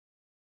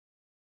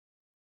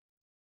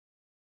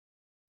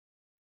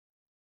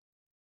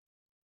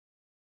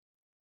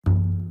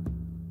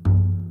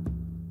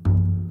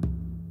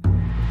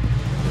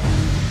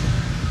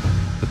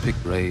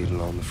Pict raid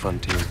along the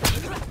frontier,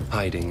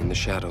 hiding in the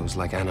shadows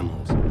like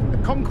animals. The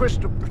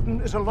conquest of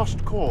Britain is a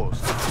lost cause.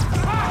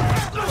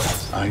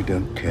 I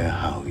don't care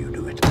how you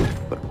do it,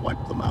 but wipe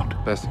them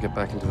out. Best to get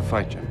back into the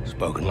fight, Jim.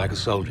 Spoken like a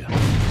soldier.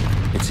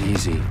 It's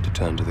easy to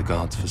turn to the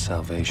gods for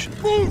salvation.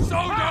 Move,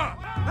 soldier!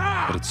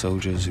 But it's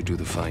soldiers who do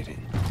the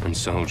fighting, and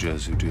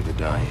soldiers who do the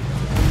dying.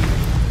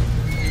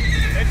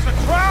 It's a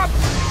trap!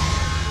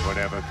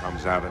 Whatever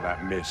comes out of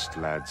that mist,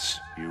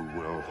 lads, you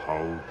will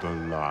hold the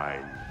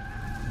line.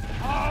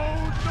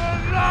 Hold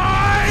the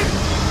line!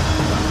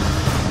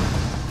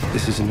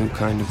 This is a new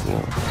kind of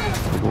war.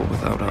 A war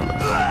without honor,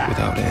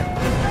 without end.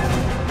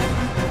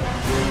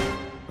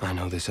 I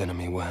know this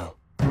enemy well.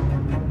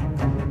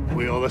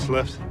 We all that's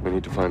left? We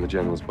need to find the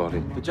general's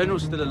body. The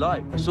general's still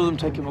alive. I saw them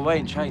take him away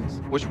in chains.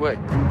 Which way?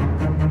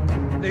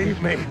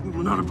 Leave me. We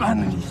will not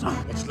abandon you, son.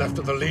 What's left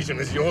of the Legion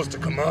is yours to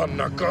command.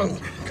 Now go.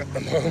 Get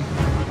them home.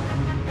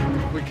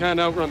 We can't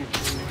outrun them.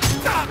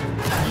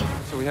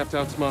 So we have to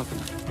outsmart them.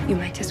 You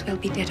might as well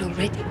be dead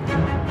already.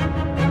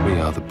 We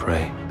are the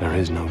prey. There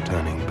is no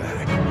turning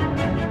back.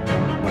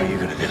 What are you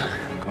gonna do?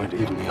 I'm going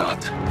to even the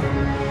odds.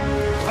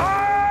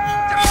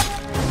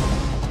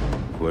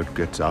 Word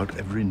gets out,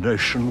 every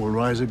nation will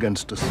rise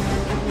against us.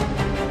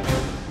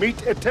 Meet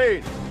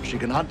Etain. She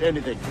can hunt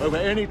anything, over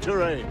any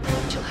terrain.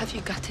 She'll have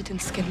you gutted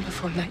and skinned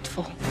before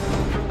nightfall.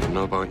 I don't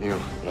know about you,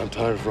 but I'm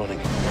tired of running.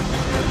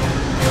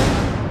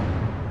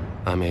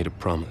 I made a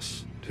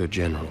promise to a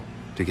general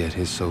to get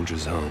his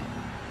soldiers home.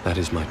 That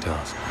is my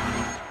task.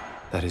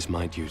 That is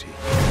my duty.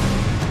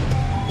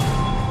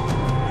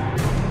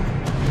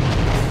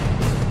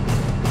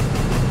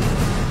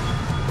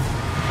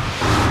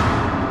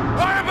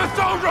 I am a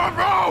soldier of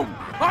Rome!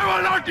 I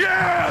will not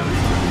yield!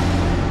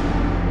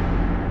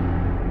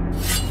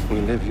 We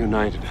live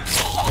united,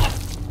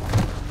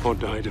 or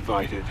die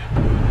divided.